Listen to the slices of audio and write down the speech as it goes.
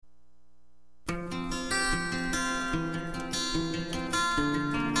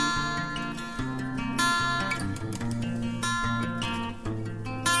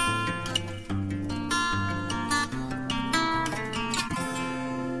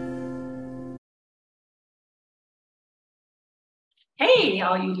Hey,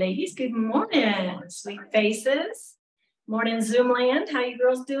 all you ladies, good morning. Sweet faces. Morning, Zoom land. How you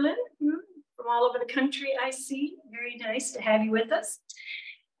girls doing? From all over the country, I see. Very nice to have you with us.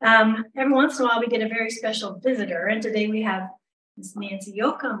 Every once in a while, we get a very special visitor, and today we have Miss Nancy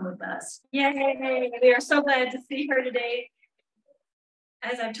Yoakum with us. Yay! We are so glad to see her today.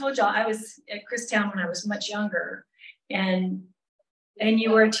 As I've told y'all, I was at Christown when I was much younger, and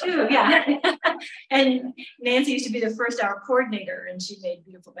you were too, yeah. And Nancy used to be the first hour coordinator, and she made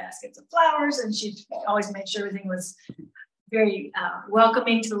beautiful baskets of flowers, and she always made sure everything was very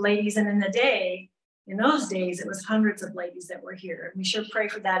welcoming to the ladies. And in those days, it was hundreds of ladies that were here. And we sure pray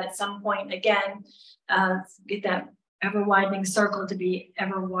for that at some point again, get that ever widening circle to be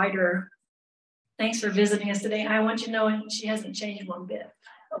ever wider. Thanks for visiting us today. I want you to know she hasn't changed one bit.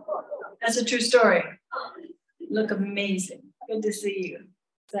 That's a true story. You look amazing. Good to see you.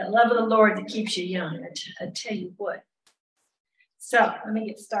 It's that love of the Lord that keeps you young. I tell you what. So let me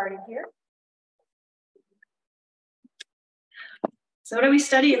get started here. So what are we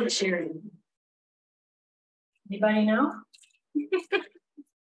studying this year? Anybody know?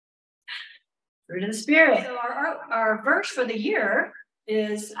 Fruit of the Spirit. So our verse for the year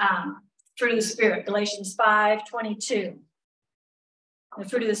is fruit of the Spirit, Galatians 5:22. The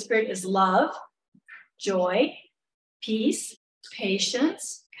fruit of the Spirit is love, joy, peace,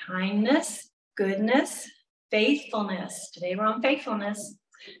 patience, kindness, goodness, faithfulness. Today we're on faithfulness,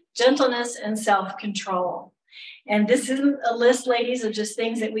 gentleness, and self-control. And this isn't a list, ladies, of just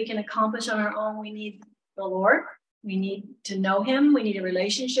things that we can accomplish on our own. We need the Lord. We need to know him. We need a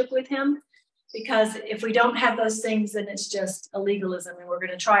relationship with him. Because if we don't have those things, then it's just a legalism, and we're going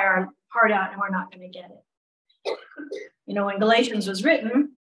to try our heart out and we're not going to get it. You know, when Galatians was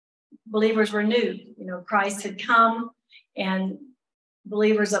written, believers were new. You know, Christ had come, and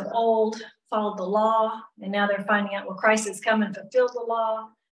believers of old followed the law, and now they're finding out, well, Christ has come and fulfilled the law.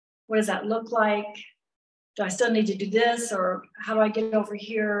 What does that look like? Do I still need to do this, or how do I get over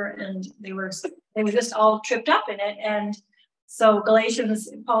here? And they were just all tripped up in it. And so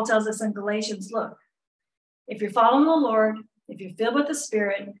Paul tells us in Galatians, look, if you're following the Lord, if you're filled with the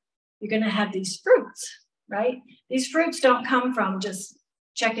Spirit, you're going to have these fruits, right? These fruits don't come from just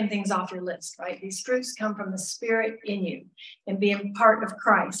checking things off your list, right? These fruits come from the Spirit in you and being part of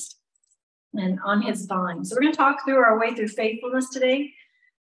Christ and on his vine. So we're going to talk through our way through faithfulness today.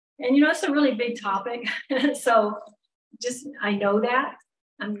 And, you know, it's a really big topic. So I know that.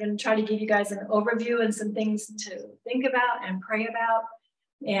 I'm going to try to give you guys an overview and some things to think about and pray about.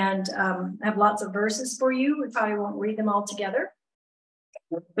 And I have lots of verses for you. We probably won't read them all together.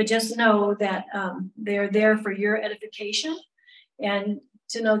 But just know that they're there for your edification, and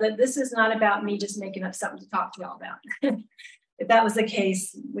to know that this is not about me just making up something to talk to y'all about. If that was the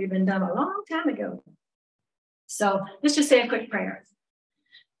case, we've been done a long time ago. So let's just say a quick prayer.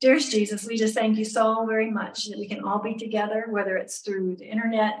 Dearest Jesus, we just thank you so very much that we can all be together, whether it's through the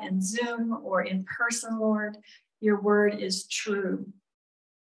internet and Zoom or in person, Lord. Your word is true,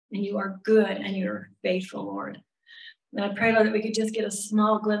 and you are good, and you're faithful, Lord. And I pray, Lord, that we could just get a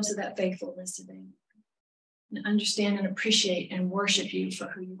small glimpse of that faithfulness today and understand and appreciate and worship you for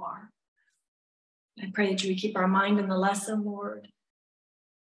who you are. I pray that you would keep our mind in the lesson, Lord.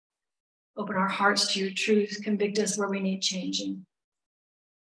 Open our hearts to your truth. Convict us where we need changing.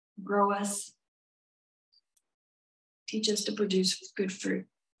 Grow us. Teach us to produce good fruit.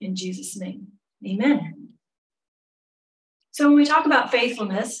 In Jesus' name, amen. So when we talk about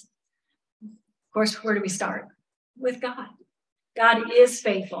faithfulness, of course, where do we start? With God. God is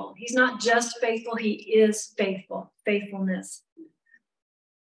faithful. He's not just faithful, he is faithful. Faithfulness.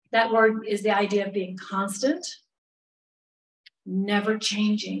 That word is the idea of being constant, never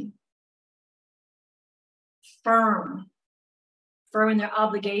changing, firm in their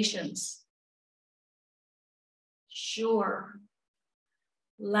obligations, sure,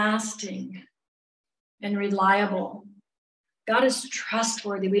 lasting, and reliable. God is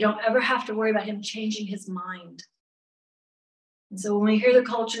trustworthy. We don't ever have to worry about him changing his mind. And so when we hear the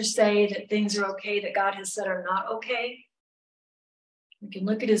culture say that things are okay, that God has said are not okay, we can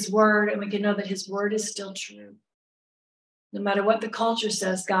look at his word and we can know that his word is still true. No matter what the culture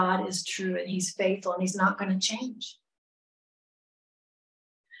says, God is true, and he's faithful, and he's not going to change.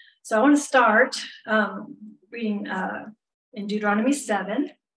 So I want to start reading in Deuteronomy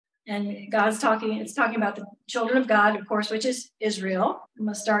 7, and it's talking about the children of God, of course, which is Israel. I'm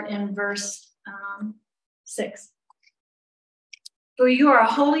going to start in verse 6. For you are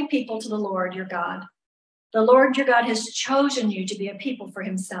a holy people to the Lord your God. The Lord your God has chosen you to be a people for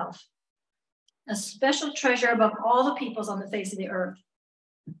himself, a special treasure above all the peoples on the face of the earth.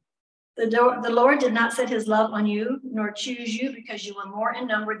 The Lord did not set his love on you, nor choose you because you were more in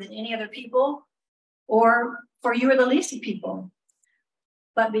number than any other people, or for you are the least of people,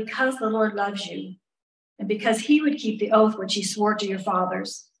 but because the Lord loves you, and because he would keep the oath which he swore to your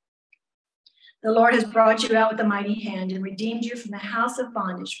fathers. The Lord has brought you out with a mighty hand and redeemed you from the house of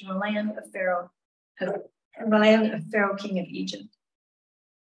bondage, from the land of Pharaoh, king of Egypt.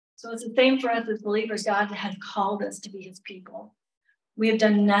 So it's the same for us as believers. God has called us to be his people. We have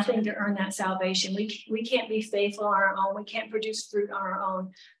done nothing to earn that salvation. We can't be faithful on our own. We can't produce fruit on our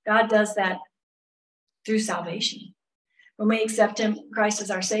own. God does that through salvation. When we accept him, Christ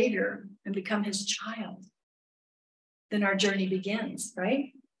as our Savior, and become his child, then our journey begins,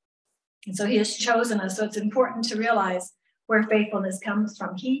 right? And so he has chosen us. So it's important to realize where faithfulness comes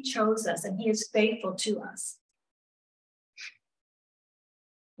from. He chose us, and he is faithful to us.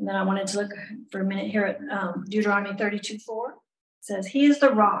 And then I wanted to look for a minute here at Deuteronomy 32:4. It says, he is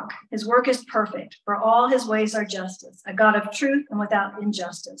the rock. His work is perfect, for all his ways are justice, a God of truth and without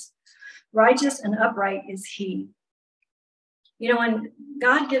injustice. Righteous and upright is he. You know, when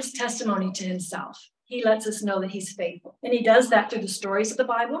God gives testimony to himself, he lets us know that he's faithful. And he does that through the stories of the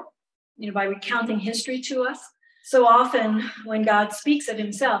Bible, you know, by recounting history to us. So often when God speaks of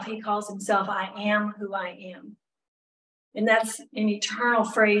himself, he calls himself, I am who I am. And that's an eternal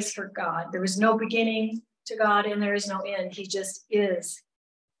phrase for God. There is no beginning to God and there is no end. He just is.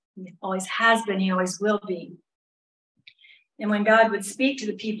 He always has been. He always will be. And when God would speak to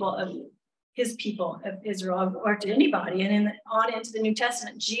the people of his people of Israel, or to anybody, and on into the New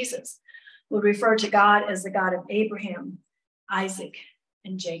Testament, Jesus would refer to God as the God of Abraham, Isaac,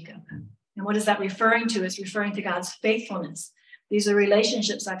 and Jacob. And what is that referring to? It's referring to God's faithfulness. These are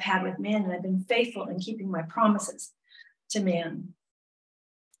relationships I've had with men, and I've been faithful in keeping my promises to man.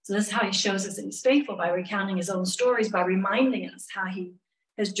 So this is how he shows us that he's faithful, by recounting his own stories, by reminding us how he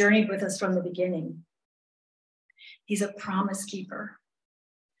has journeyed with us from the beginning. He's a promise keeper.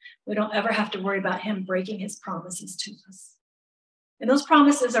 We don't ever have to worry about him breaking his promises to us. And those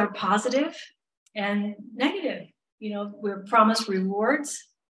promises are positive and negative. You know, we're promised rewards,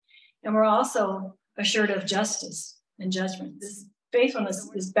 and we're also assured of justice and judgment. This faithfulness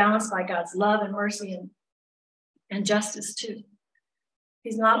is balanced by God's love and mercy and justice too.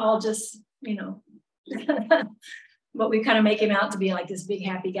 He's not all just, you know, what we kind of make him out to be, like this big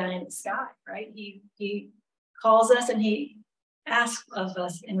happy guy in the sky, right? He calls us and he asks of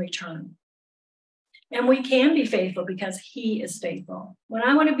us in return. And we can be faithful because he is faithful. When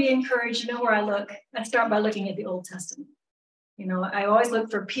I want to be encouraged, you know where I look? I start by looking at the Old Testament. You know, I always look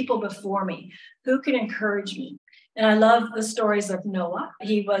for people before me who can encourage me. And I love the stories of Noah.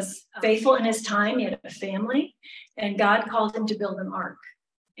 He was faithful in his time. He had a family, and God called him to build an ark.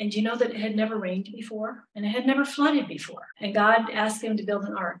 And you know that it had never rained before, and it had never flooded before. And God asked him to build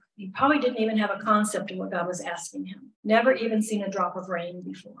an ark. He probably didn't even have a concept of what God was asking him. Never even seen a drop of rain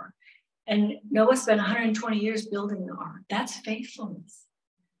before. And Noah spent 120 years building the ark. That's faithfulness.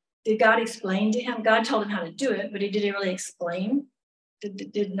 Did God explain to him? God told him how to do it, but did he really explain?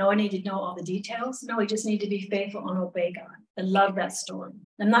 Did Noah need to know all the details? No, he just needed to be faithful and obey God. I love that story.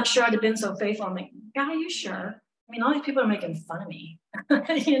 I'm not sure I'd have been so faithful. I'm like, God, are you sure? I mean, all these people are making fun of me.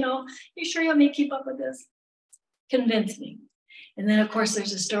 You know, you sure you'll make keep up with this? Convince me. And then, of course,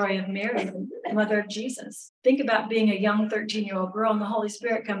 there's the story of Mary, the mother of Jesus. Think about being a young 13-year-old girl, and the Holy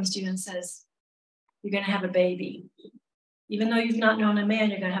Spirit comes to you and says, you're going to have a baby. Even though you've not known a man,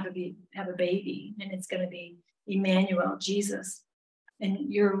 you're going to have a baby, and it's going to be Emmanuel, Jesus.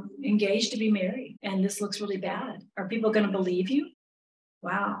 And you're engaged to be married, and this looks really bad. Are people going to believe you?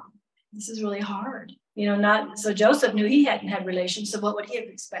 Wow, this is really hard. You know, so Joseph knew he hadn't had relations, so what would he have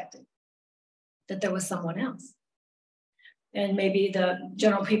expected? That there was someone else. And maybe the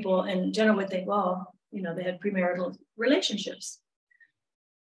general people in general would think, well, you know, they had premarital relationships.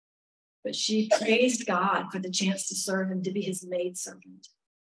 But she praised God for the chance to serve and to be his maidservant.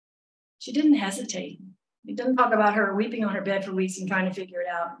 She didn't hesitate. It doesn't talk about her weeping on her bed for weeks and trying to figure it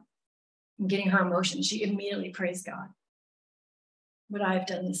out and getting her emotions. She immediately praised God. But I've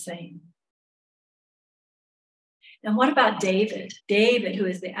done the same. And what about David? David, who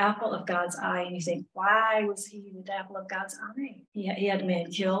is the apple of God's eye. And you think, why was he the apple of God's eye? He had a man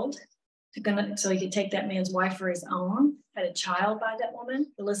killed so he could take that man's wife for his own, had a child by that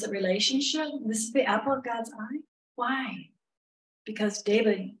woman, illicit relationship. This is the apple of God's eye. Why? Because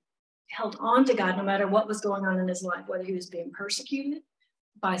David held on to God no matter what was going on in his life, whether he was being persecuted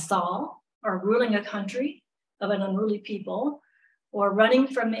by Saul or ruling a country of an unruly people or running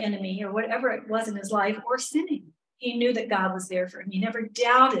from the enemy or whatever it was in his life or sinning. He knew that God was there for him. He never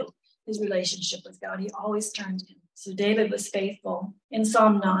doubted his relationship with God. He always turned to him. So David was faithful. In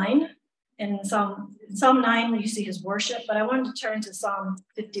Psalm 9, And in Psalm 9, you see his worship, but I wanted to turn to Psalm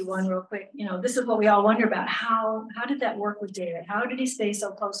 51 real quick. This is what we all wonder about. How did that work with David? How did he stay so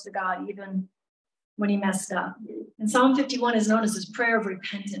close to God even when he messed up? And Psalm 51 is known as his prayer of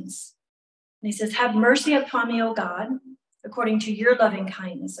repentance. And he says, have mercy upon me, O God, according to your loving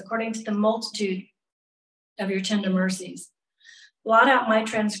kindness, according to the multitude of your tender mercies. Blot out my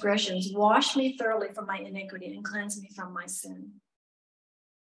transgressions, wash me thoroughly from my iniquity, and cleanse me from my sin.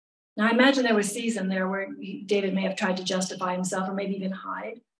 Now, I imagine there was a season there where David may have tried to justify himself or maybe even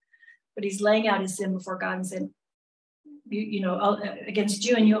hide, but he's laying out his sin before God and saying, against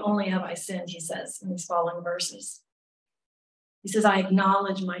you and you only have I sinned, he says in these following verses. He says, I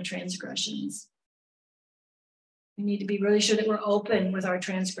acknowledge my transgressions. We need to be really sure that we're open with our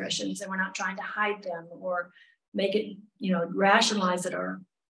transgressions and we're not trying to hide them or make it, rationalize it or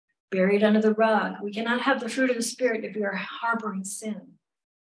bury it under the rug. We cannot have the fruit of the Spirit if we are harboring sin.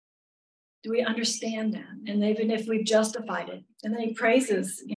 Do we understand that? And even if we've justified it. And then he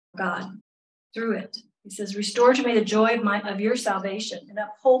praises God through it. He says, restore to me the joy of your salvation and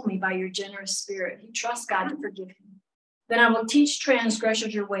uphold me by your generous spirit. He trusts God to forgive him. Then I will teach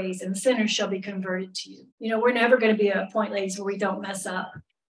transgressors your ways and sinners shall be converted to you. We're never going to be at a point, ladies, where we don't mess up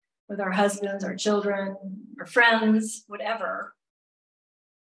with our husbands, our children, our friends, whatever.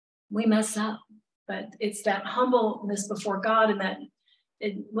 We mess up. But it's that humbleness before God and that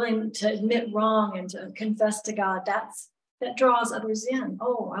willing to admit wrong and to confess to God, that draws others in.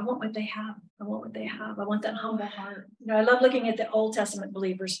 Oh, I want what they have. I want what they have. I want that humble heart. I love looking at the Old Testament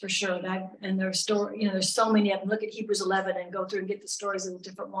believers for sure. And their story, there's so many of them. Look at Hebrews 11 and go through and get the stories of the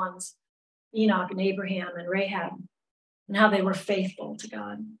different ones. Enoch and Abraham and Rahab and how they were faithful to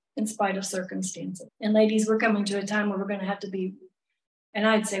God in spite of circumstances. And ladies, we're coming to a time where we're going to have to be, and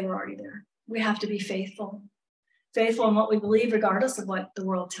I'd say we're already there. We have to be faithful in what we believe, regardless of what the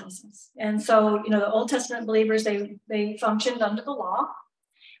world tells us. And so, the Old Testament believers, they functioned under the law.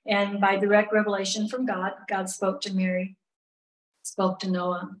 And by direct revelation from God, God spoke to Mary, spoke to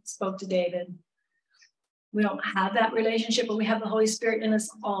Noah, spoke to David. We don't have that relationship, but we have the Holy Spirit in us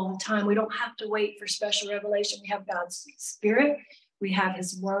all the time. We don't have to wait for special revelation. We have God's Spirit. We have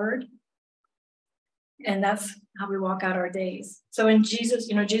his word. And that's how we walk out our days. So in Jesus,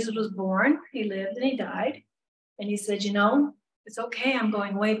 Jesus was born, he lived and he died. And he said, it's okay, I'm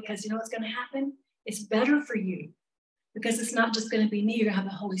going away because what's going to happen? It's better for you because it's not just going to be me. You're going to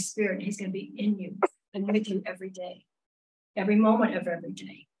have the Holy Spirit and he's going to be in you and with you every day, every moment of every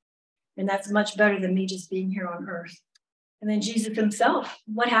day. And that's much better than me just being here on earth. And then Jesus himself,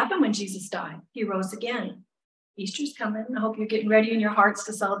 what happened when Jesus died? He rose again. Easter's coming. I hope you're getting ready in your hearts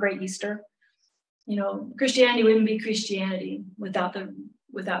to celebrate Easter. Christianity wouldn't be Christianity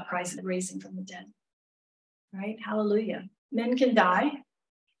without Christ raising from the dead. Right? Hallelujah. Men can die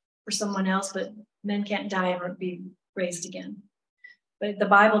for someone else, but men can't die and be raised again. But the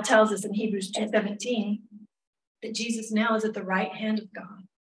Bible tells us in Hebrews 2:17 that Jesus now is at the right hand of God.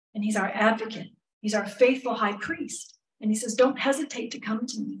 And he's our advocate. He's our faithful high priest. And he says, don't hesitate to come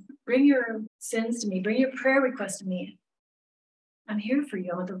to me. Bring your sins to me. Bring your prayer requests to me. I'm here for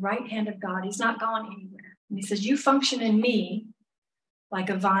you. I'm at the right hand of God. He's not gone anywhere. And he says, you function in me like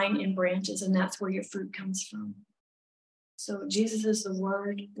a vine in branches, and that's where your fruit comes from. So Jesus is the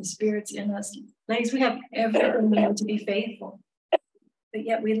word, the Spirit's in us. Ladies, we have everything we need to be faithful, but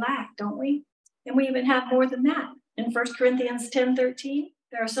yet we lack, don't we? And we even have more than that. In 1 Corinthians 10:13,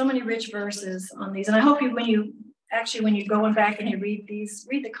 there are so many rich verses on these. And I hope when you go back and you read these,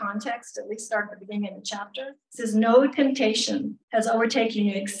 read the context, at least start at the beginning of the chapter. It says, no temptation has overtaken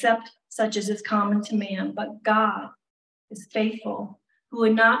you except such as is common to man, but God is faithful, who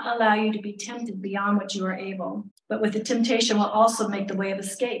would not allow you to be tempted beyond what you are able. But with the temptation will also make the way of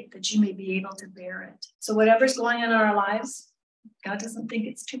escape, that you may be able to bear it. So whatever's going on in our lives, God doesn't think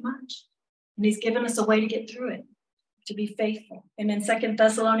it's too much. And he's given us a way to get through it, to be faithful. And in 2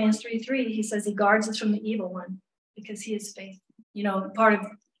 Thessalonians 3:3, he says he guards us from the evil one because he is faithful. Part of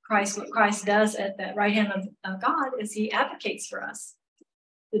Christ, what Christ does at that right hand of God is he advocates for us.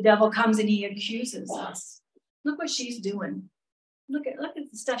 The devil comes and he accuses us. Look what she's doing. Look at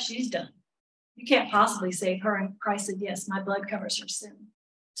the stuff she's done. You can't possibly save her. And Christ said, yes, my blood covers her sin.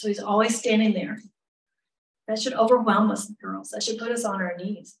 So he's always standing there. That should overwhelm us, girls. That should put us on our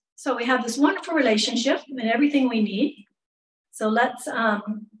knees. So we have this wonderful relationship and everything we need. So let's talk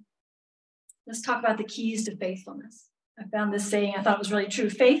about the keys to faithfulness. I found this saying, I thought it was really true.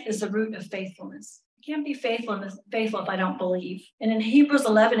 Faith is the root of faithfulness. I can't be faithful if I don't believe. And in Hebrews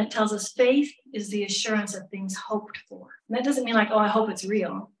 11, it tells us faith is the assurance of things hoped for. And that doesn't mean like, oh, I hope it's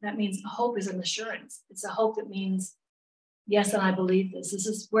real. That means hope is an assurance. It's a hope that means Yes, and I believe this. This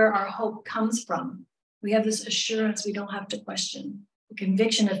is where our hope comes from. We have this assurance we don't have to question, the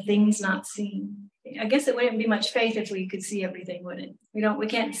conviction of things not seen. I guess it wouldn't be much faith if we could see everything, would it? We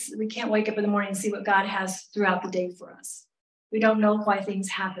can't wake up in the morning and see what God has throughout the day for us. We don't know why things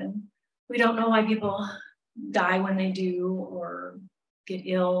happen. We don't know why people die when they do, or get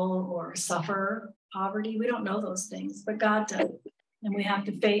ill, or suffer poverty. We don't know those things, but God does. And we have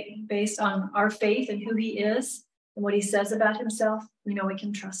to based on our faith and who he is and what he says about himself, we know we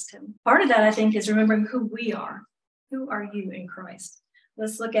can trust him. Part of that, I think, is remembering who we are. Who are you in Christ?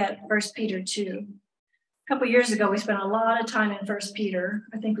 Let's look at 1 Peter 2. A couple years ago, we spent a lot of time in 1 Peter.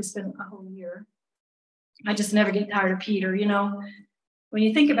 I think we spent a whole year. I just never get tired of Peter. You know, when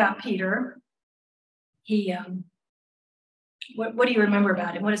you think about Peter, he, what do you remember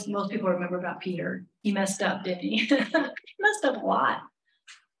about him? What does most people remember about Peter? He messed up, didn't he? He messed up a lot.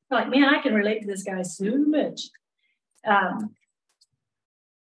 Like, man, I can relate to this guy so much. But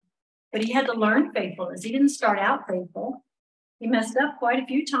he had to learn faithfulness. He didn't start out faithful. He messed up quite a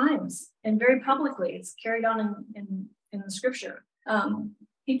few times, and very publicly. It's carried on in the scripture.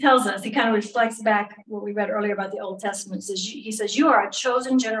 He tells us, he kind of reflects back what we read earlier about the Old Testament. He says, you are a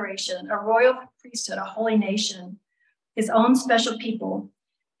chosen generation, a royal priesthood, a holy nation, his own special people,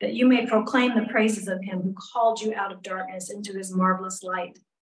 that you may proclaim the praises of him who called you out of darkness into his marvelous light,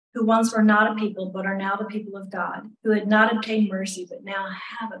 who once were not a people, but are now the people of God, who had not obtained mercy, but now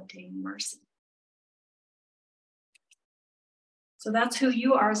have obtained mercy. So that's who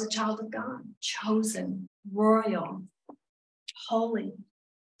you are as a child of God. Chosen, royal, holy,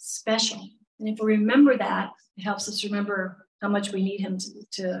 special. And if we remember that, it helps us remember how much we need him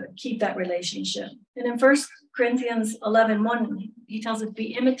to keep that relationship. And in 1 Corinthians 11:1, he tells us to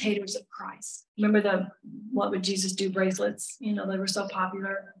be imitators of Christ. Remember what would Jesus do bracelets? You know, they were so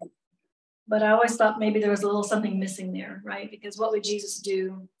popular. But I always thought maybe there was a little something missing there, right? Because what would Jesus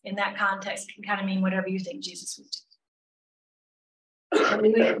do in that context can kind of mean whatever you think Jesus would do.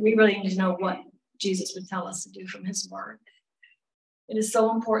 We really need to know what Jesus would tell us to do from his word. It is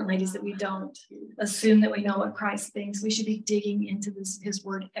so important, ladies, that we don't assume that we know what Christ thinks. We should be digging into his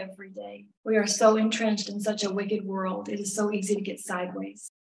word every day. We are so entrenched in such a wicked world. It is so easy to get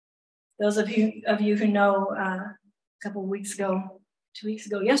sideways. Those of you who know, a couple of weeks ago, 2 weeks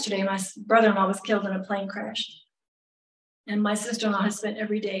ago, yesterday, my brother-in-law was killed in a plane crash. And my sister-in-law has spent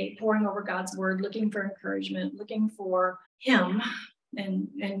every day poring over God's word, looking for encouragement, looking for him, and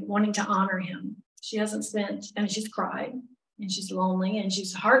wanting to honor him. She hasn't spent, I mean, she's cried, and she's lonely, and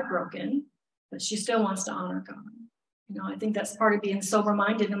she's heartbroken, but she still wants to honor God. You know, I think that's part of being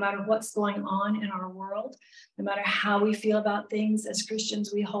sober-minded, no matter what's going on in our world, no matter how we feel about things. As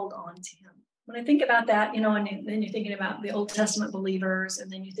Christians, we hold on to him. When I think about that, you know, and then you're thinking about the Old Testament believers,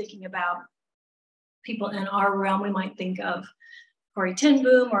 and then you're thinking about people in our realm, we might think of Corrie ten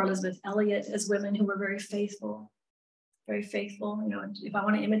Boom or Elizabeth Elliot as women who were very faithful. Very faithful. You know, if I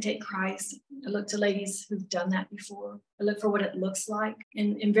want to imitate Christ, I look to ladies who've done that before. I look for what it looks like.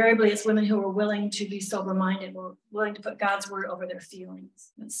 And invariably, it's women who are willing to be sober-minded, or willing to put God's word over their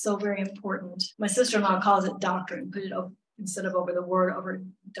feelings. It's so very important. My sister-in-law calls it doctrine. Put it over, instead of over the word, over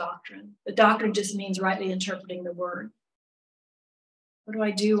doctrine. The doctrine just means rightly interpreting the word. What do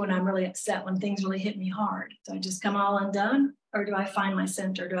I do when I'm really upset, when things really hit me hard? Do I just come all undone? Or do I find my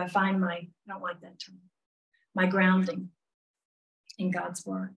center? Do I find I don't like that term, my grounding in God's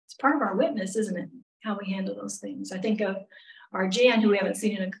word? It's part of our witness, isn't it? How we handle those things. I think of our Jan, who we haven't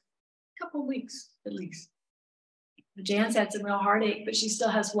seen in a couple of weeks, at least. Jan's had some real heartache, but she still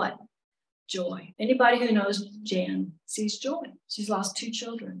has what? Joy. Anybody who knows Jan sees joy. She's lost 2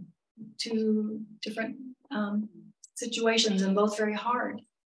 children, 2 different situations, and both very hard.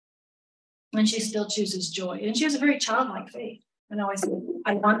 And she still chooses joy. And she has a very childlike faith. And I always say,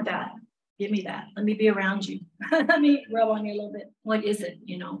 I want that. Give me that. Let me be around you. Let me rub on you a little bit. What is it,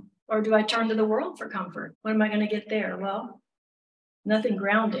 you know? Or do I turn to the world for comfort? When am I going to get there? Well, nothing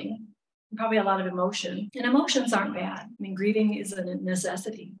grounding. Probably a lot of emotion. And emotions aren't bad. I mean, grieving is a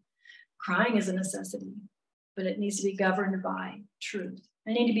necessity. Crying is a necessity. But it needs to be governed by truth.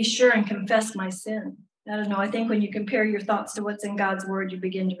 I need to be sure and confess my sin. I don't know. I think when you compare your thoughts to what's in God's word, you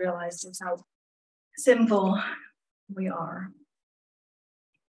begin to realize just how sinful we are.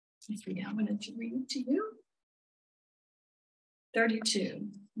 I'm going to read to you. 32,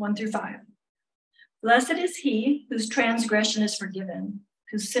 1-5. Blessed is he whose transgression is forgiven,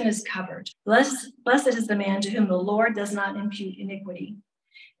 whose sin is covered. Blessed is the man to whom the Lord does not impute iniquity,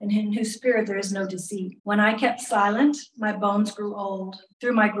 and in whose spirit there is no deceit. When I kept silent, my bones grew old,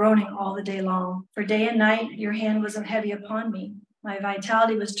 through my groaning all the day long. For day and night your hand was heavy upon me. My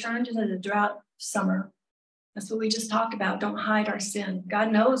vitality was turned into the drought of summer. That's what we just talked about. Don't hide our sin.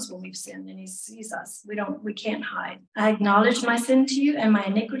 God knows when we've sinned and he sees us. We can't hide. I acknowledged my sin to you and my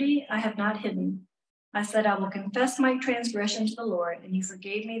iniquity I have not hidden. I said, I will confess my transgression to the Lord, and you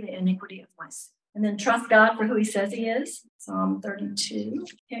forgave me the iniquity of my sin. And then trust God for who he says he is. Psalm 32.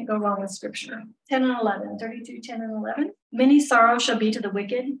 Can't go wrong with scripture. 10 and 11. 32, 10 and 11. Many sorrows shall be to the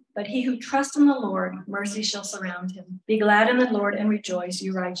wicked, but he who trusts in the Lord, mercy shall surround him. Be glad in the Lord and rejoice,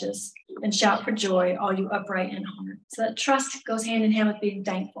 you righteous, and shout for joy, all you upright in heart. So that trust goes hand in hand with being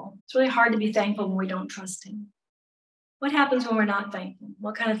thankful. It's really hard to be thankful when we don't trust him. What happens when we're not thankful?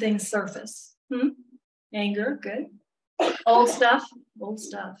 What kind of things surface? Anger, good. Old stuff.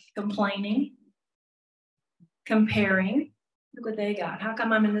 Complaining. Comparing. Look what they got. How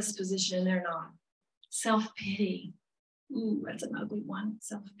come I'm in this position and they're not? Self-pity. Ooh, that's an ugly one.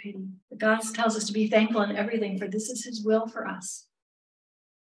 Self-pity. But God tells us to be thankful in everything, for this is his will for us.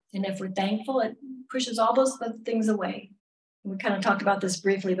 And if we're thankful, it pushes all those things away. We kind of talked about this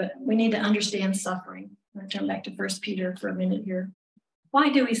briefly, but we need to understand suffering. I'm going to turn back to 1 Peter for a minute here. Why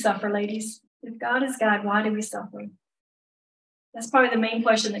do we suffer, ladies? If God is God, why do we suffer? That's probably the main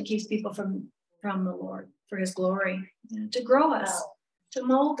question that keeps people from the Lord, for his glory, to grow us, to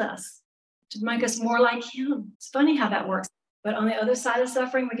mold us, to make us more like him. It's funny how that works. But on the other side of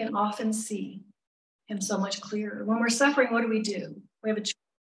suffering, we can often see him so much clearer. When we're suffering, what do? We have a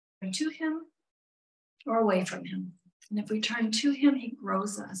choice to him or away from him. And if we turn to him, he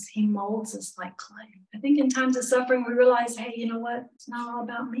grows us. He molds us like clay. I think in times of suffering, we realize, hey, you know what? It's not all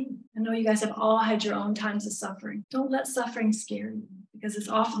about me. I know you guys have all had your own times of suffering. Don't let suffering scare you, because it's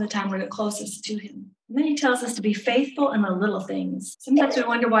often the time we're the closest to him. And then he tells us to be faithful in the little things. Sometimes we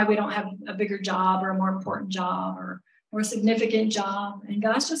wonder why we don't have a bigger job or a more important job or a significant job. And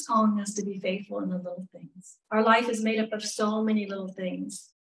God's just calling us to be faithful in the little things. Our life is made up of so many little things.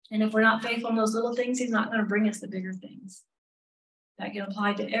 And if we're not faithful in those little things, he's not going to bring us the bigger things. That can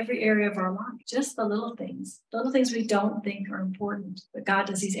apply to every area of our life, just the little things we don't think are important. But God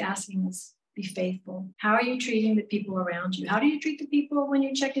does, he's asking us, be faithful. How are you treating the people around you? How do you treat the people when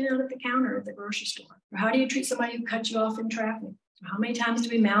you're checking out at the counter at the grocery store? Or how do you treat somebody who cuts you off in traffic? How many times do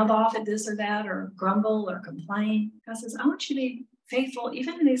we mouth off at this or that, or grumble or complain? God says, I want you to be faithful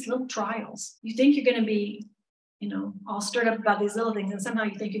even in these little trials. You think you're going to be all stirred up about these little things, and somehow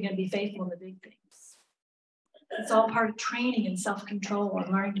you think you're going to be faithful in the big things. It's all part of training and self-control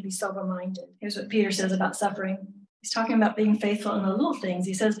and learning to be sober-minded. Here's what Peter says about suffering. He's talking about being faithful in the little things.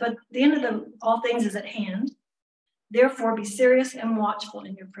 He says, but the end of all things is at hand. Therefore, be serious and watchful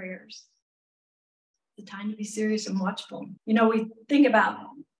in your prayers. It's the time to be serious and watchful. We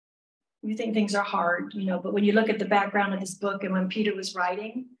think things are hard, but when you look at the background of this book and when Peter was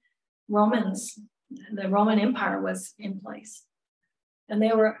writing, the Roman Empire was in place. And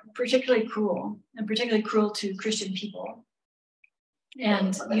they were particularly cruel to Christian people,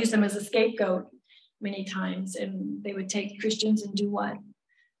 and used them as a scapegoat many times. And they would take Christians and do what?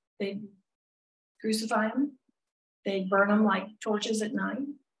 They'd crucify them. They'd burn them like torches at night,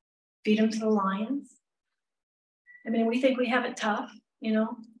 feed them to the lions. I mean, we think we have it tough,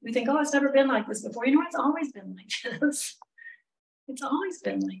 We think, it's never been like this before. It's always been like this. It's always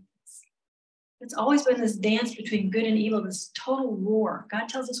been like this. It's always been this dance between good and evil, this total war. God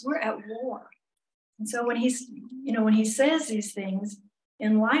tells us we're at war. And so when he says these things,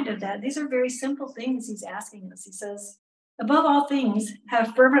 in light of that, these are very simple things he's asking us. He says, above all things,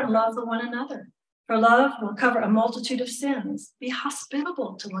 have fervent love for one another. For love will cover a multitude of sins. Be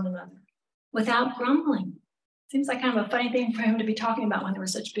hospitable to one another without grumbling. Seems like kind of a funny thing for him to be talking about when there were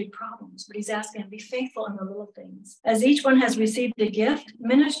such big problems, but he's asking him to be faithful in the little things. As each one has received a gift,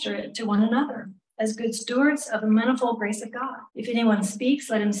 minister it to one another as good stewards of the manifold grace of God. If anyone speaks,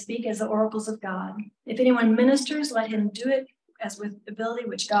 let him speak as the oracles of God. If anyone ministers, let him do it as with ability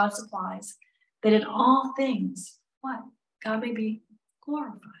which God supplies, that in all things, God may be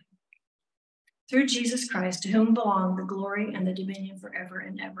glorified. Through Jesus Christ, to whom belong the glory and the dominion forever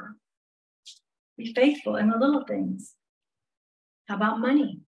and ever. Be faithful in the little things. How about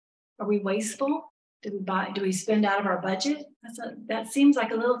money? Are we wasteful? Do we spend out of our budget? That seems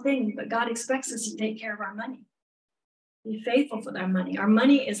like a little thing, but God expects us to take care of our money. Be faithful with our money. Our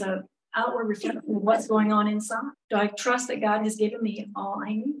money is an outward reflection of what's going on inside. Do I trust that God has given me all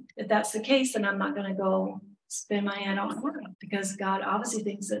I need? If that's the case, then I'm not going to go spend money I don't want, because God obviously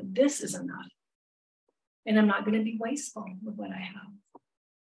thinks that this is enough. And I'm not going to be wasteful with what I have.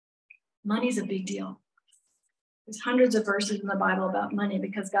 Money's a big deal. There's hundreds of verses in the Bible about money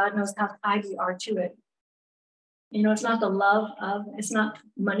because God knows how tied we are to it. It's not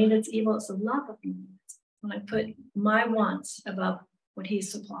money that's evil, it's the love of money. When I put my wants above what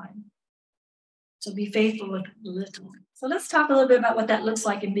he's supplied. So be faithful with little. So let's talk a little bit about what that looks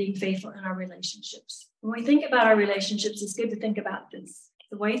like in being faithful in our relationships. When we think about our relationships, it's good to think about this.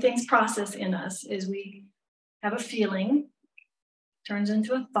 The way things process in us is we have a feeling, turns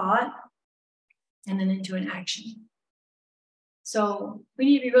into a thought, and then into an action. So we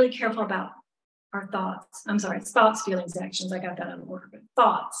need to be really careful about our thoughts. I'm sorry, it's thoughts, feelings, actions. I got that out of order, but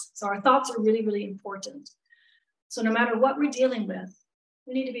thoughts. So our thoughts are really, really important. So no matter what we're dealing with,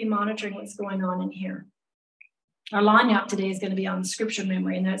 we need to be monitoring what's going on in here. Our lanyap today is going to be on scripture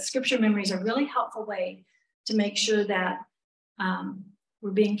memory, and that scripture memory is a really helpful way to make sure that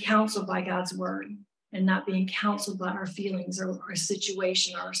we're being counseled by God's word and not being counseled by our feelings or our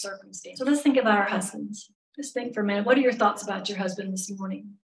situation or our circumstance. So let's think about our husbands. Just think for a minute. What are your thoughts about your husband this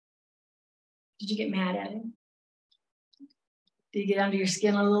morning? Did you get mad at him? Did you get under your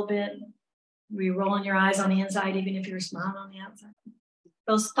skin a little bit? Were you rolling your eyes on the inside, even if you were smiling on the outside?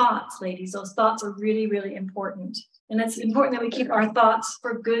 Those thoughts, ladies, those thoughts are really, really important. And it's important that we keep our thoughts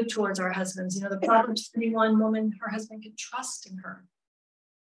for good towards our husbands. You know, the Proverbs 21 woman, her husband could trust in her.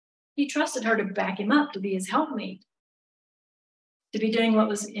 He trusted her to back him up, to be his helpmate, to be doing what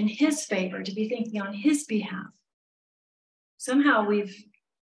was in his favor, to be thinking on his behalf. Somehow we've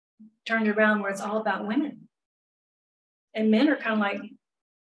turned around where it's all about women. And men are kind of like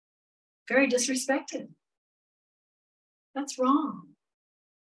very disrespected. That's wrong.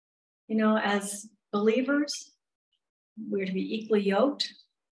 You know, as believers, we're to be equally yoked.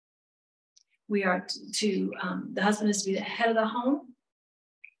 We are the husband is to be the head of the home.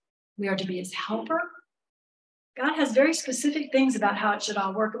 We are to be his helper. God has very specific things about how it should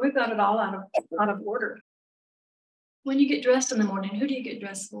all work, and we've got it all out of order. When you get dressed in the morning, who do you get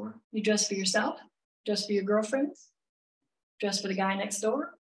dressed for? You dress for yourself? Dress for your girlfriends? Dress for the guy next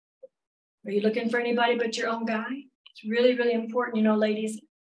door? Are you looking for anybody but your own guy? It's really, really important, you know, ladies.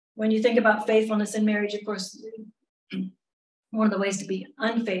 When you think about faithfulness in marriage, of course, one of the ways to be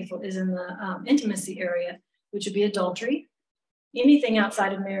unfaithful is in the intimacy area, which would be adultery. Anything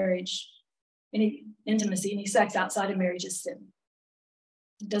outside of marriage, any intimacy, any sex outside of marriage is sin.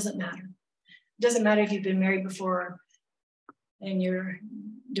 It doesn't matter. It doesn't matter if you've been married before and you're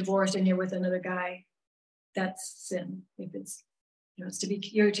divorced and you're with another guy. That's sin. If it's, you know,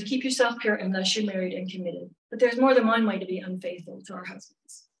 you're to keep yourself pure unless you're married and committed. But there's more than one way to be unfaithful to our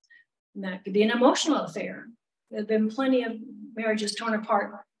husbands. And that could be an emotional affair. There have been plenty of marriages torn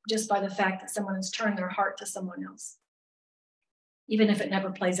apart just by the fact that someone has turned their heart to someone else, even if it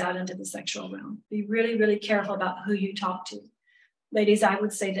never plays out into the sexual realm. Be really, really careful about who you talk to. Ladies, I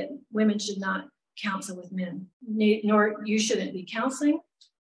would say that women should not counsel with men, nor you shouldn't be counseling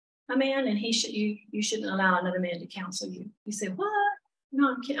a man, and you shouldn't allow another man to counsel you. You say, what?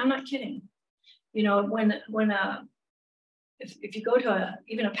 No, I'm not kidding. You know, if you go to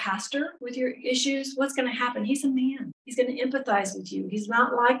even a pastor with your issues, what's going to happen? He's a man. He's going to empathize with you. He's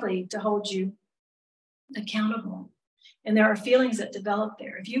not likely to hold you accountable. And there are feelings that develop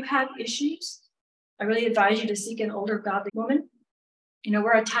there. If you have issues, I really advise you to seek an older godly woman. You know,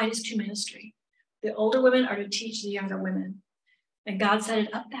 we're a Titus 2 ministry. The older women are to teach the younger women. And God set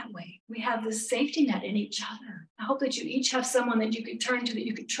it up that way. We have this safety net in each other. I hope that you each have someone that you could turn to, that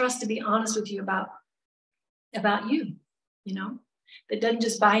you could trust to be honest with you about you know, that doesn't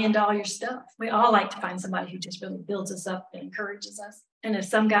just buy into all your stuff. We all like to find somebody who just really builds us up and encourages us. And if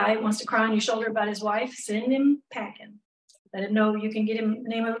some guy wants to cry on your shoulder about his wife, send him packing. Let him know you can get him the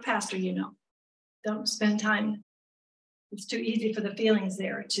name of a pastor you know. Don't spend time. It's too easy for the feelings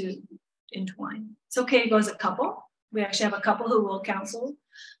there to entwine. It's okay to go as a couple. We actually have a couple who will counsel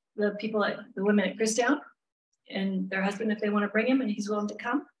the women at Christown and their husband if they want to bring him and he's willing to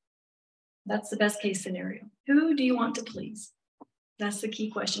come. That's the best case scenario. Who do you want to please? That's the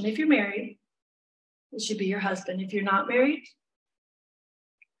key question. If you're married, it should be your husband. If you're not married,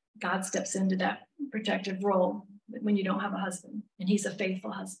 God steps into that protective role when you don't have a husband, and he's a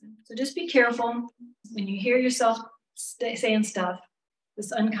faithful husband. So just be careful when you hear yourself saying stuff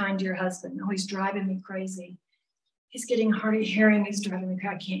that's unkind to your husband. Oh, he's driving me crazy. He's getting hard of hearing. He's driving me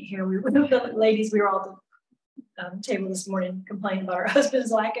crazy. I can't hear. The ladies, we were all at the table this morning complaining about our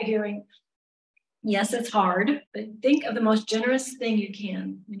husband's lack of hearing. Yes, it's hard, but think of the most generous thing you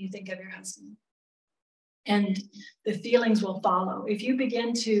can when you think of your husband. And the feelings will follow. If you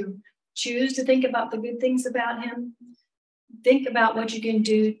begin to choose to think about the good things about him, think about what you can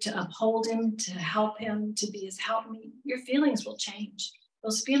do to uphold him, to help him, to be his helpmeet, your feelings will change.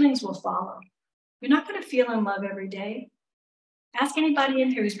 Those feelings will follow. You're not going to feel in love every day. Ask anybody in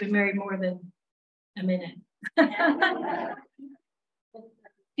here who's been married more than a minute.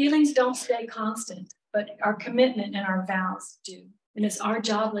 Feelings don't stay constant, but our commitment and our vows do. And it's our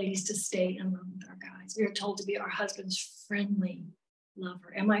job, ladies, to stay in love with our guys. We are told to be our husband's friendly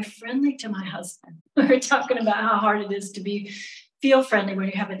lover. Am I friendly to my husband? We're talking about how hard it is to feel friendly when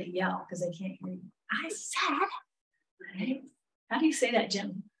you're having to yell because they can't hear you. I said, right? How do you say that,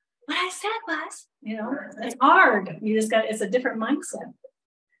 Jim? What I said was, it's hard. It's a different mindset.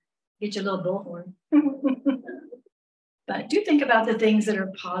 Get your little bullhorn. But do think about the things that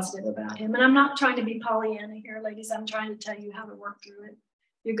are positive about him. And I'm not trying to be Pollyanna here, ladies. I'm trying to tell you how to work through it.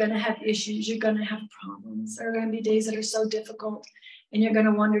 You're going to have issues. You're going to have problems. There are going to be days that are so difficult. And you're going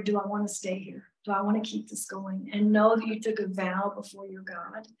to wonder, do I want to stay here? Do I want to keep this going? And know that you took a vow before your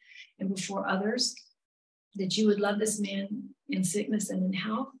God and before others that you would love this man in sickness and in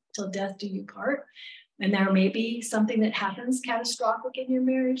health till death do you part. And there may be something that happens catastrophic in your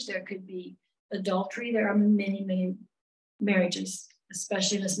marriage. There could be adultery. There are many, many marriages,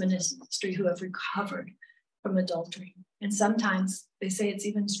 especially in this ministry, who have recovered from adultery. And sometimes they say it's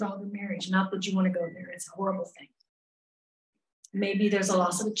even stronger marriage. Not that you want to go there. It's a horrible thing. Maybe there's a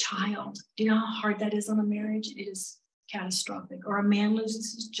loss of a child. Do you know how hard that is on a marriage? It is catastrophic. Or a man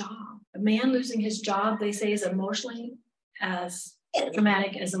loses his job. A man losing his job, they say, is emotionally as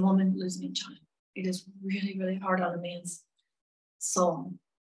traumatic as a woman losing a child. It is really, really hard on a man's soul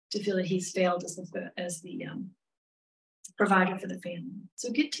to feel that he's failed as the provider for the family.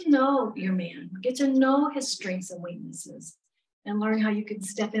 So get to know your man. Get to know his strengths and weaknesses and learn how you can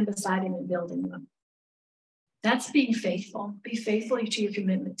step in beside him and build him up. That's being faithful. Be faithful to your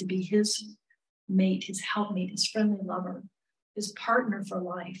commitment to be his mate, his helpmate, his friendly lover, his partner for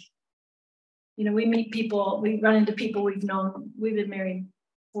life. We meet people, we run into people we've known. We've been married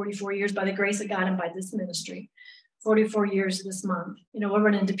 44 years by the grace of God and by this ministry. 44 years this month. We'll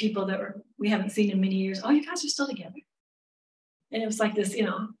run into people that we haven't seen in many years. Oh, you guys are still together. And it was like this,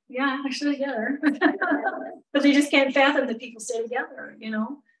 yeah, we're still together. But they just can't fathom that people stay together,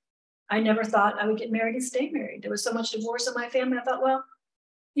 I never thought I would get married and stay married. There was so much divorce in my family. I thought, well,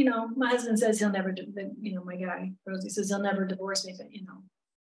 my husband says he'll never, my guy, Rosie says he'll never divorce me. But,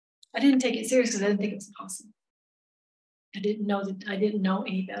 I didn't take it serious because I didn't think it was possible. I didn't know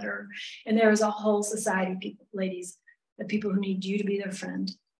any better. And there is a whole society of people, ladies, of people who need you to be their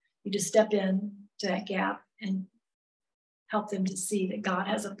friend. You just step in to that gap and help them to see that God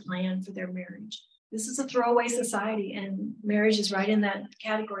has a plan for their marriage. This is a throwaway society, and marriage is right in that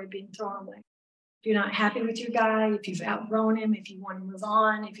category of being thrown away. If you're not happy with your guy, if you've outgrown him, if you want to move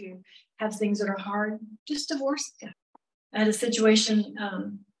on, if you have things that are hard, just divorce the guy. I had a situation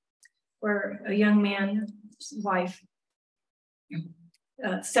where a young man's wife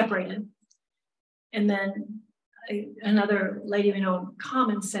separated, and then another lady we know in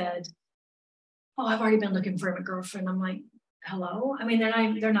common said, "Oh, I've already been looking for him a girlfriend." I'm like, hello? I mean,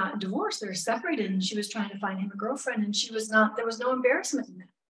 they're not divorced, they're separated, and she was trying to find him a girlfriend, and she was not, there was no embarrassment in that.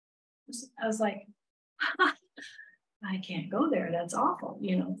 I was like, I can't go there. That's awful.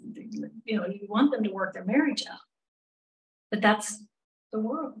 You want them to work their marriage out. But that's the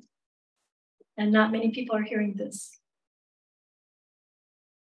world. And not many people are hearing this.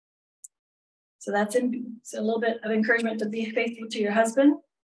 So that's a little bit of encouragement to be faithful to your husband.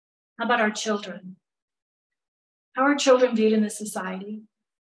 How about our children? How are children viewed in this society?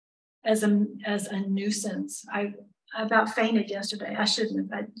 As a nuisance. I about fainted yesterday. It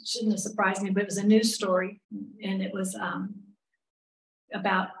shouldn't have surprised me, but it was a news story, and it was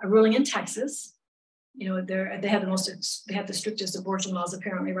about a ruling in Texas. They have the strictest abortion laws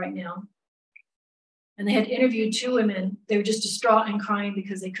apparently right now. And they had interviewed 2 women. They were just distraught and crying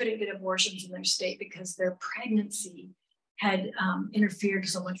because they couldn't get abortions in their state because their pregnancy had interfered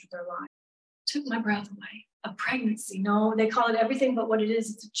so much with their life. Took my breath away. A pregnancy. No, they call it everything but what it is.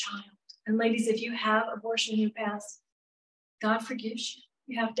 It's a child. And ladies, if you have abortion in your past, God forgives you.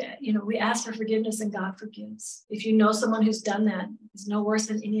 You have to, we ask for forgiveness and God forgives. If you know someone who's done that, it's no worse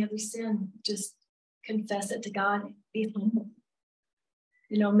than any other sin. Just confess it to God. Be humble.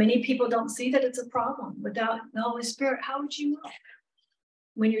 Many people don't see that it's a problem. Without the Holy Spirit, how would you know?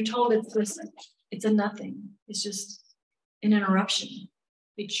 When you're told it's a nothing. It's just an interruption.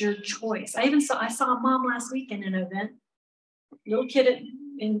 It's your choice. I saw a mom last week in an event, little kid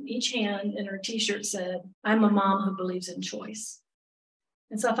in each hand, and her t-shirt said, "I'm a mom who believes in choice."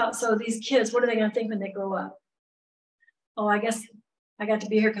 And so I thought, so these kids, what are they going to think when they grow up? Oh, I guess I got to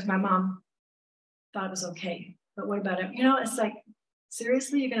be here because my mom thought it was okay. But what about it? It's like,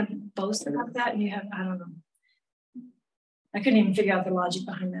 seriously, you're going to boast about that? And I don't know. I couldn't even figure out the logic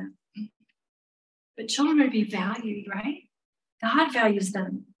behind that. But children are to be valued, right? God values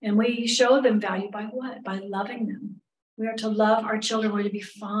them. And we show them value by what? By loving them. We are to love our children. We're to be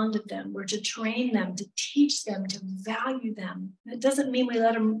fond of them. We're to train them, to teach them, to value them. It doesn't mean we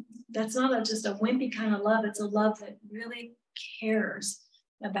let them, that's not just a wimpy kind of love. It's a love that really cares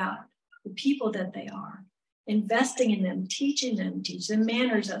about the people that they are. Investing in them, teach them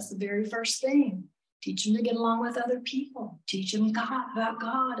manners. That's the very first thing. Teach them to get along with other people. Teach them about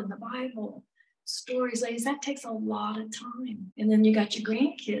God and the Bible. Stories, ladies, that takes a lot of time. And then you got your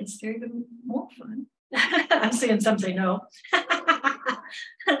grandkids. They're even more fun. I'm seeing some say no.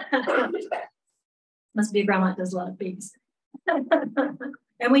 Must be a grandma that does a lot of babies.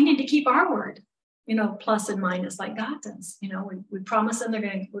 And we need to keep our word, plus and minus like God does. We promise them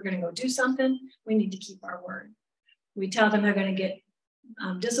we're going to go do something. We need to keep our word. We tell them they're going to get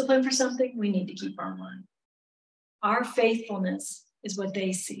disciplined for something. We need to keep our word. Our faithfulness is what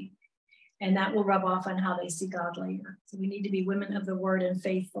they see. And that will rub off on how they see God later. So we need to be women of the word and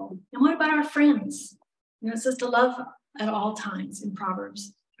faithful. And what about our friends? It says to love at all times in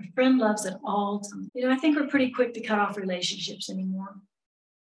Proverbs. A friend loves at all times. I think we're pretty quick to cut off relationships anymore.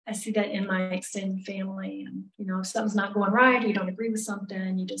 I see that in my extended family. And, if something's not going right, or you don't agree with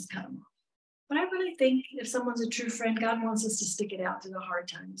something, you just cut them off. But I really think if someone's a true friend, God wants us to stick it out through the hard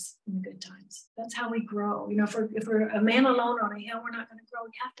times and the good times. That's how we grow. If we're a man alone on a hill, we're not going to grow.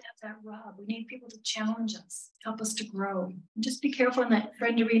 We have to have that rub. We need people to challenge us, help us to grow. And just be careful in that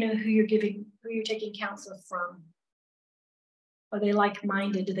friend arena who you're taking counsel from. Are they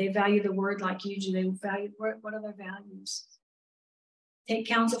like-minded? Do they value the word like you? Do they value, what are their values? Take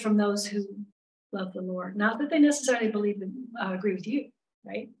counsel from those who love the Lord. Not that they necessarily agree with you,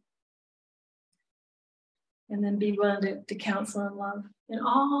 right? And then be willing to counsel and love. And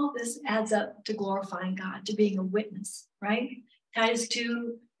all this adds up to glorifying God, to being a witness, right? Titus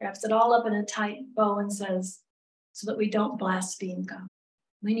 2 wraps it all up in a tight bow and says, so that we don't blaspheme God.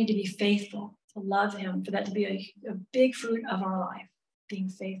 We need to be faithful, to love him, for that to be a big fruit of our life, being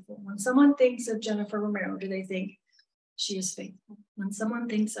faithful. When someone thinks of Jennifer Romero, do they think she is faithful? When someone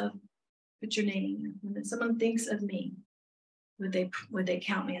thinks of, put your name in there, when someone thinks of me, would they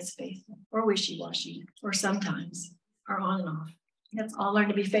count me as faithful, or wishy-washy, or sometimes, or on and off? Let's all learn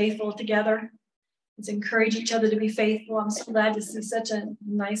to be faithful together. Let's encourage each other to be faithful. I'm so glad to see such a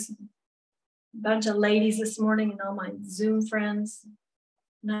nice bunch of ladies this morning and all my Zoom friends.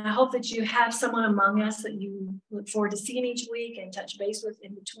 And I hope that you have someone among us that you look forward to seeing each week and touch base with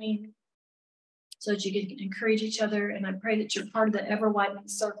in between, so that you can encourage each other. And I pray that you're part of the ever-widening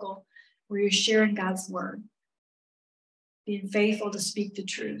circle where you're sharing God's word, being faithful to speak the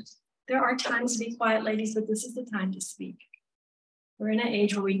truth. There are times to be quiet, ladies, but this is the time to speak. We're in an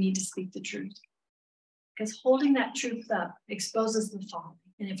age where we need to speak the truth, because holding that truth up exposes the folly.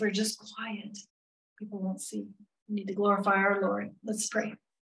 And if we're just quiet, people won't see. We need to glorify our Lord. Let's pray.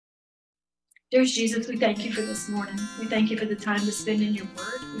 Dearest Jesus, we thank you for this morning. We thank you for the time to spend in your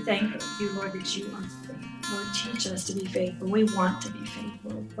word. We thank you, Lord, that you are faithful. Lord, teach us to be faithful. We want to be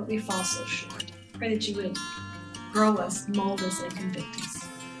faithful, but we fall so short. Pray that you would grow us, mold us, and convict us.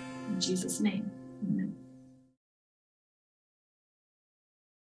 In Jesus' name, amen.